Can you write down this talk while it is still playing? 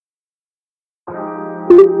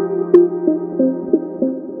Välkommen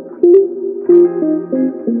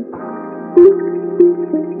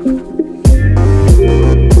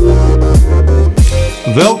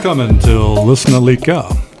till Lyssna lika,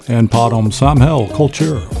 en podd om samhäll,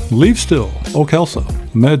 kultur, livsstil och hälsa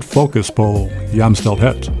med fokus på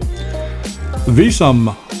jämställdhet. Vi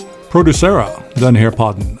som producerar den här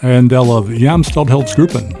podden är en del av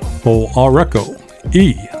jämställdhetsgruppen på Areco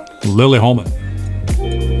i Liljeholmen.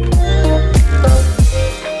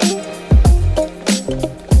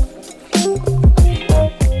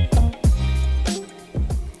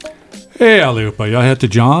 Hej allihopa, jag heter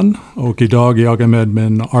John och idag är jag med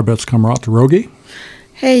min arbetskamrat Rogi.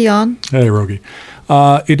 Hej John. Hej Rogi.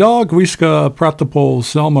 Idag vi ska prata på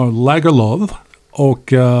Selma Lagerlöf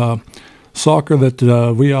och saker that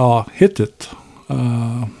vi har hittat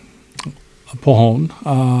på hon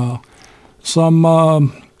som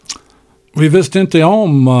vi visste inte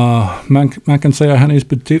om, man kan säga hennes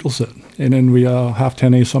betydelse innan vi har haft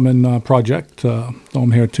henne som en projekt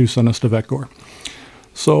de här 2 senaste veckor.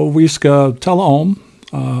 Så vi ska tala om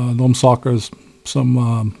de saker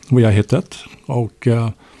som vi har hittat och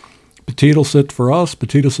betydelset för oss,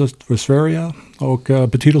 betydelset för Sverige och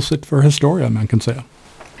betydelset för historia, man kan säga.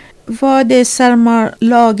 Vad är Selma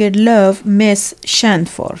Lagerlöf mest känd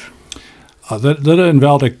för? Det är en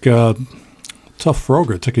väldigt tuff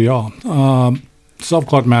fråga tycker jag.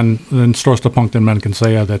 Självklart den största punkten man kan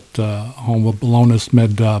säga att hon var belönas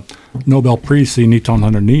med Nobelpris i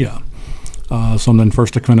 1909. Som den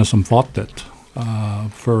första kvinnan som fått det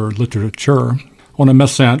för litteratur. Hon är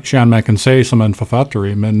mest känd man kan säga som en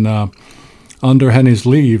författare, men under hennes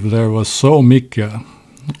liv det var så mycket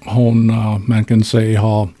hon man kan säga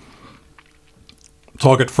har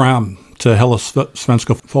tagit fram till hela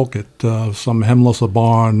svenska folket som hemlösa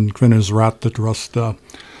barn, kvinnors rätt att rösta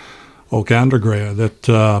och andra grejer. Det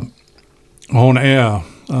hon är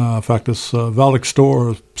faktiskt väldigt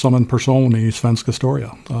stor som en person i svensk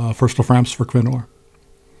historia. Först och främst för kvinnor.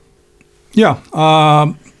 Ja,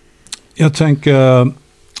 jag tänker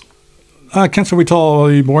kanske vi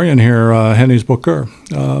tar i början här hennes böcker.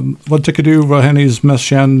 Vad tycker du var hennes mest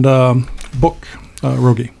kända bok,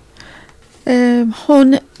 Rogi?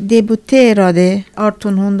 Hon debuterade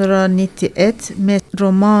 1891 med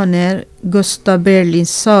romaner Gösta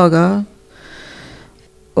Berlings saga.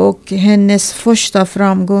 Och hennes första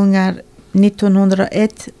framgångar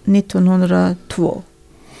 1901-1902.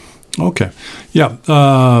 Okej. Ja,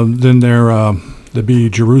 den där det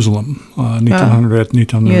blir Jerusalem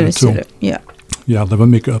 1901-1902. Ja. Ja, det var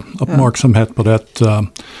mycket uppmärksamhet på det.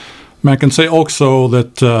 Man kan säga också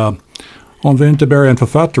att hon var inte bara en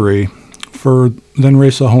författare för den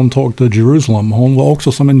resa hon tog till Jerusalem. Hon var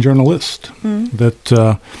också som en journalist.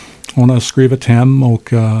 Hon har skrivit hem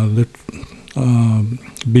och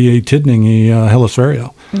be tidning i hela Sverige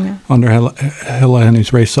under hela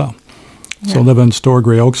hennes resa. Så det var en stor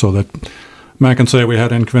grej också. That man kan säga vi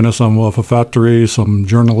hade en kvinna som var författare, som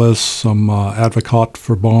journalist, som advokat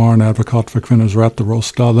för barn, advokat för kvinnors rätt att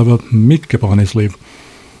rösta. Det var mycket på hennes liv.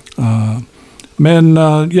 Men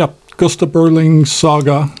Gösta Berlings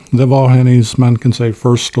saga, det var hennes, man kan säga,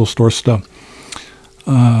 första och största.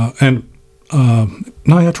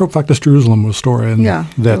 Nej, jag tror faktiskt Jerusalem var större än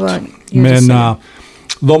det. Men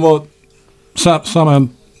de var samma,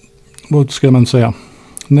 vad ska man säga,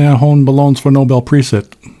 när hon belönas för Nobelpriset,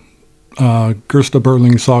 Gösta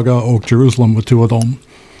Berlings saga och Jerusalem var 2 av dem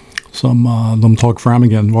som de tog fram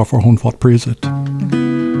igen varför hon fått priset.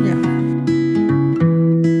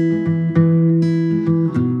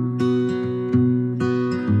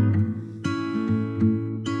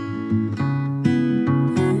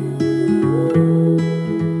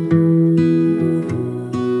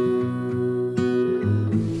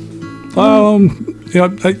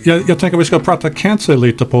 Jag tänker vi ska prata cancer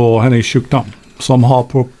lite på hennes sjukdom som har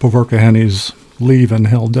påverkat hennes liv en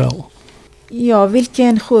hel del. Ja,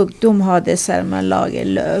 vilken sjukdom hade Selma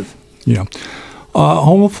Lagerlöf? Ja.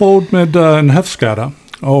 Hon var född med en höftskada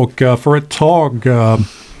och för ett tag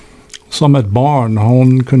som ett barn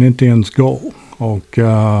hon kunde inte ens gå. Och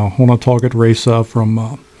hon har tagit resa från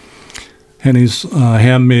hennes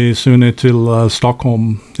hem i Sunne till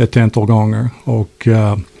Stockholm ett antal gånger. Och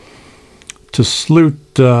till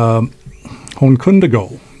slut hon kunde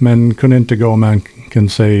gå, men kunde inte gå, man kan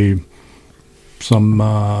säga, som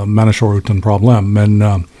människor utan problem. Men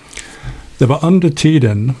det var under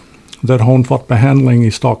tiden that hon fått behandling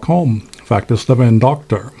i Stockholm faktiskt. Det var en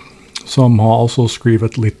doktor som har också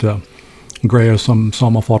skrivit lite grejer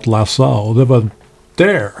som har fått läsa. Och det var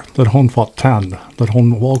där that hon fått tänd, that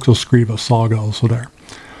hon också skriva saga och sådär.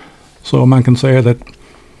 Så man kan säga att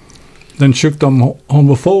den sjukdom hon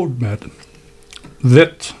var född med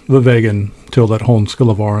det var vägen till att hon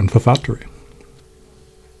skulle vara en författare?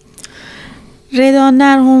 Redan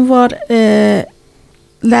när hon var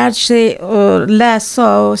lärde sig att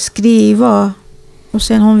läsa och skriva, och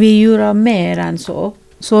sen hon vill göra mer än så.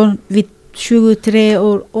 Så vid 23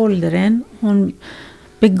 år åldern hon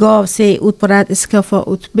begav sig ut på att skaffa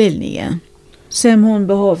utbildningen. Sen hon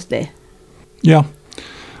behövs det. Ja,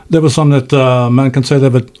 det var som att man kan säga det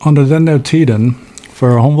var under den där tiden, för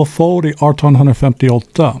hon var född i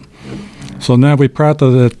 1858. Så när vi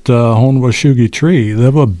pratade att hon var 23,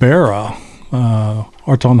 det var bara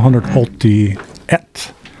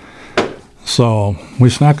 1881. Så vi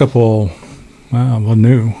snackar på vad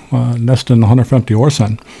nu, nästan 150 år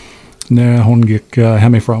sedan när hon gick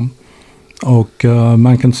hemifrån. Och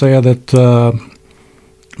man kan säga att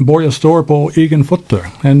Borja står på egen fötter.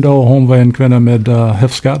 Ändå hon var en kvinna med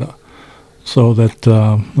höftskada. Så det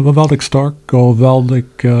var väldigt stark och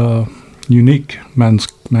väldigt unik. Man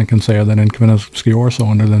kan säga att en kvinna ska göra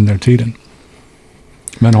så under den där tiden.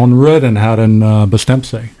 Men hon redan hade bestämt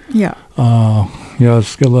sig. Ja. Jag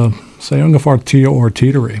skulle säga ungefär 10 år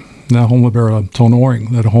tidigare, när hon var bara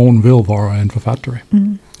tonåring, att hon vill vara en författare.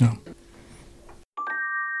 Mm. Ja.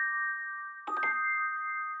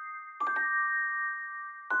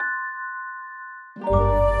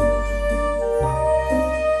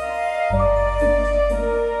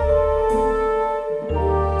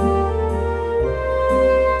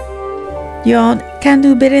 Ja, kan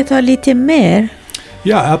du berätta lite mer?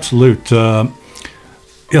 Ja, absolut.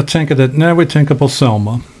 Jag tänker att när vi tänker på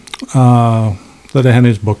Selma, det är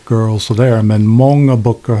hennes böcker och sådär, men många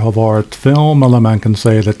böcker har varit film, eller man kan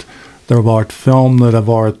säga att det har varit film där det har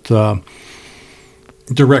varit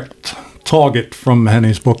direkt taget från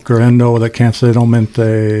hennes böcker, ändå det kanske de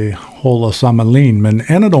inte håller samma lin, men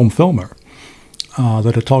en av de filmer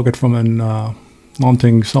där det är taget från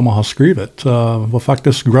någonting som har skrivit var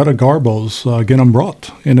faktiskt Greta Garbos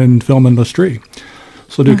genombrott i en filmindustri.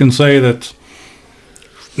 Så du kan säga att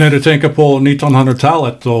när du tänker på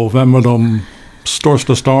 1900-talet och vem var de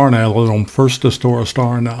största starna eller de första stora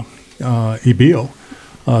starna i bio,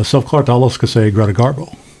 självklart alla ska säga Greta Garbo.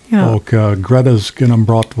 Ja. Och Gretas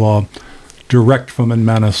genombrott var direkt från en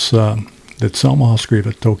manus det Selma har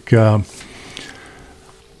skrivit. Och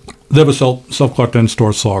det var självklart en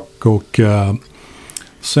stor sak. Och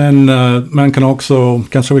sen man kan också,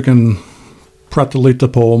 kanske vi kan prata lite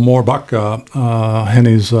på Mårbacka,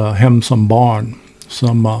 hennes hem som barn,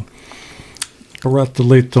 som berättar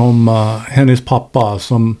lite om hennes pappa,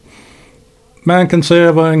 som man kan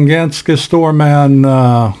säga var en ganska stor man.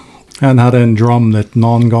 Han hade en dröm att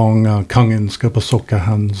någon gång kungen ska besöka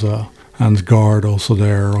hans gard och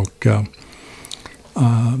sådär. Och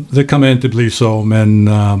det kommer inte bli så, men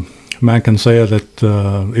man kan säga att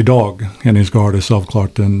idag hennes gard är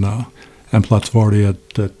självklart en plats värdig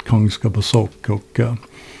att kung ska besöka. Och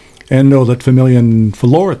ändå att familjen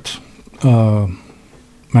förlorat,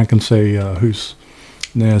 man kan säga, hus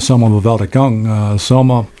när Selma var väldigt ung.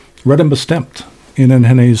 Selma redan bestämt innan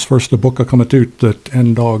hennes första bok har kommit ut att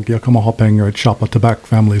en dag jag kommer ha pengar att köpa tillbaka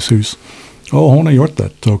familjens hus. Och hon har gjort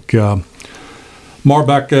det. Och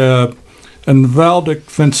Mårbacka, en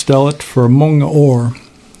väldigt fint ställe för många år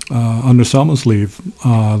under Selmas liv.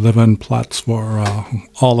 Det var en plats var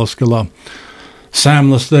alla skulle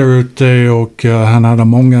samlas där ute, och han hade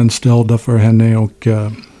många anställda för henne, och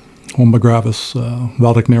hon begravs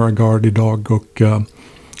väldigt nära gard idag. Och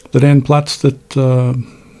det är en plats that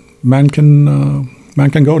man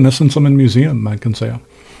kan gå nästan som en museum, man kan säga.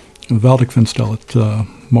 Väldigt fint stället,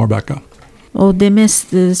 Mårbacka. Och det mest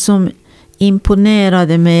som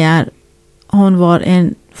imponerade mig är hon var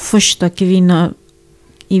en första kvinna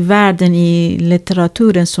i världen i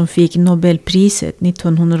litteraturen som fick Nobelpriset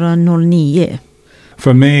 1909.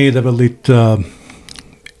 För mig det var lite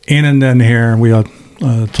innan den här vi har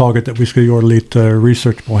tagit att vi ska göra lite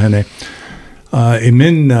research på henne. I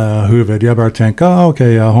min huvud, jag bara tänker,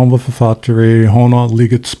 okej, hon var författare, hon har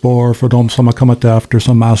ligget spår för de som har kommit efter,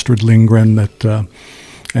 som Astrid Lindgren, att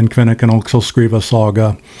en kvinna kan också skriva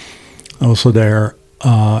saga och sådär.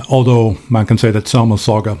 Although man kan säga att Selmas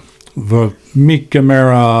saga var mycket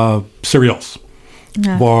mer seriös.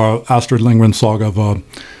 Ja. Var Astrid Lindgrens saga var,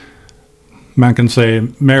 man kan säga,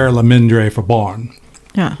 mer eller mindre för barn.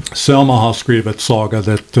 Ja. Selma har skrivit saga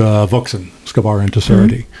att vuxen ska vara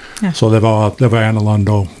intresserad i. Ja. Så det var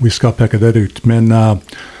annorlunda. Vi ska peka det ut. Men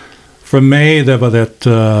för mig det var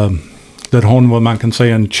det hon var, man kan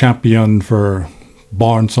säga, en champion för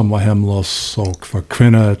barn som var hemlösa och för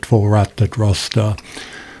kvinnor att få rätt att rösta.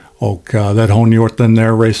 Och att hon gjort den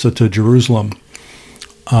där resan till Jerusalem.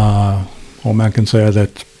 Och man kan säga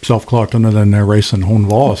att självklart under den här resan hon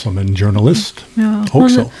var som en journalist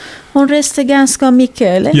också. Hon reste ganska mycket,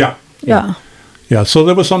 eller? Ja. Ja, så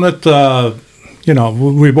det var som att,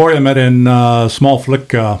 vi började med en smal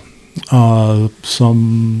flicka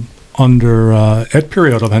som under ett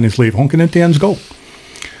period av hennes liv, hon kunde inte ens gå.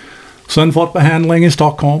 Sen fått behandling i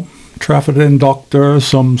Stockholm. Träffade en doktor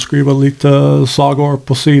som skriver lite sagor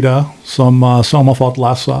på sida som Selma fått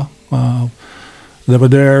läsa. Det var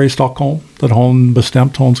där i Stockholm där hon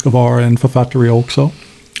bestämt hon ska vara en författare också.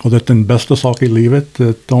 Och det är den bästa sak i livet,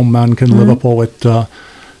 att om man kan leva på att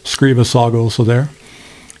skriva sagor och sådär.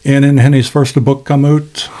 Innan hennes första bok kom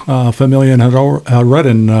ut, familjen har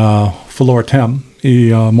redan förlorat hem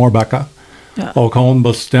i Mårbacka. Ja. Och hon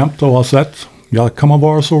bestämt och har sett, jag kommer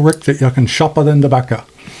vara så riktigt, jag kan köpa den tillbaka.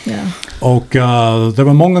 Ja. Och det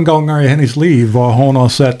var många gånger i hennes liv var hon har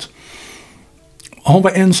sett, hon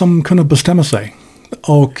var en som kunde bestämma sig.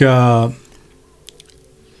 Och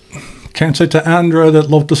kanske till andra det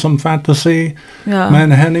låter som fantasy,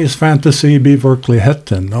 men hennes fantasy blir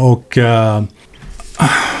verkligheten. Och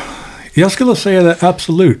jag skulle säga det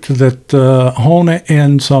absolut, att hon är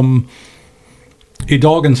en som i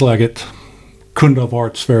dagens läget kunde ha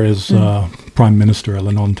varit Sveriges prime minister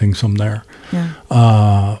eller någonting som där.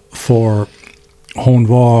 För hon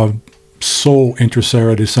var så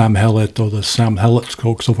intresserad i samhället och det samhället ska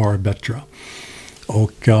också vara bättre.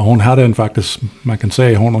 Och hon hade faktiskt, man kan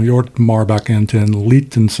säga, hon har gjort Mårbacka till en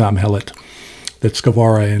liten samhället. Det ska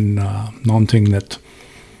vara någonting att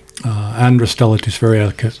andra ställen i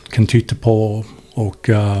Sverige kan titta på. Och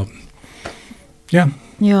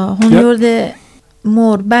Ja, hon gjorde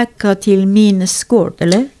Mårbacka till minnesgård,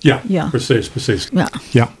 eller? Ja, precis.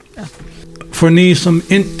 Ja. För ni som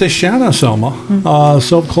inte känner Selma,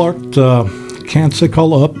 såklart kanske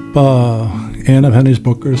kolla upp en av hennes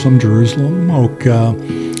böcker som Jerusalem och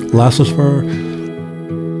läsas för.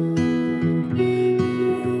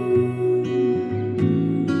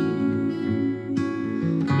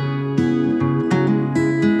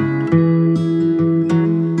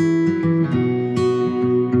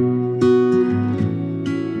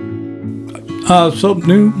 Så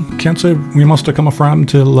nu kanske vi måste komma fram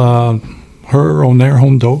till hur och när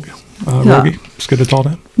hon dog. Rogi, ska du ta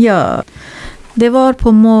det? Ja, det var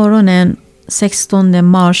på morgonen 16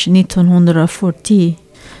 mars 1940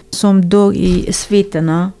 som dog i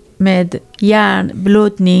sviterna med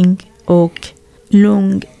hjärnblödning och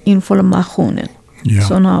lunginflammationen.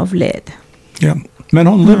 Så hon avled. Ja, men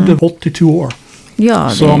hon levde 82 år. Ja,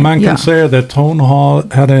 så man kan säga att hon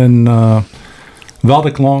hade en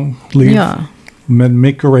väldigt lång liv. Ja. Med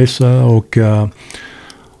mycket resa och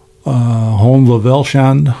hon var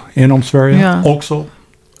välkänd inom Sverige också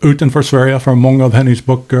utanför Sverige för många av hennes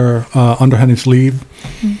böcker under hennes liv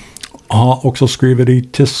har också skrivit i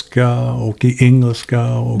tyska och i engelska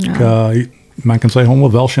och man kan säga hon var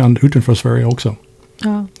välkänd utanför Sverige också.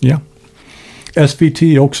 Ja.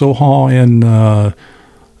 SVT också har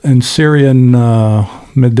en serien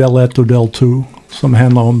med del 1 och del 2 som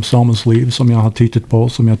handlar om Selmas liv som jag har tittat på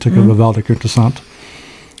som jag tycker var väldigt intressant.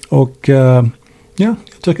 Och jag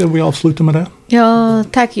tycker vi avslutar med det. Ja,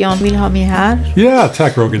 tack Jan, vill ha mig här. Ja,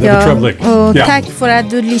 tack Rogi, det var trevligt. Och tack för att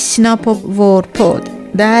du lyssnar på vår podd.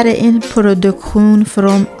 Det här är en produktion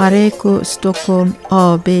från Areco Stockholm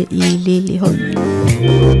AB i Leojth.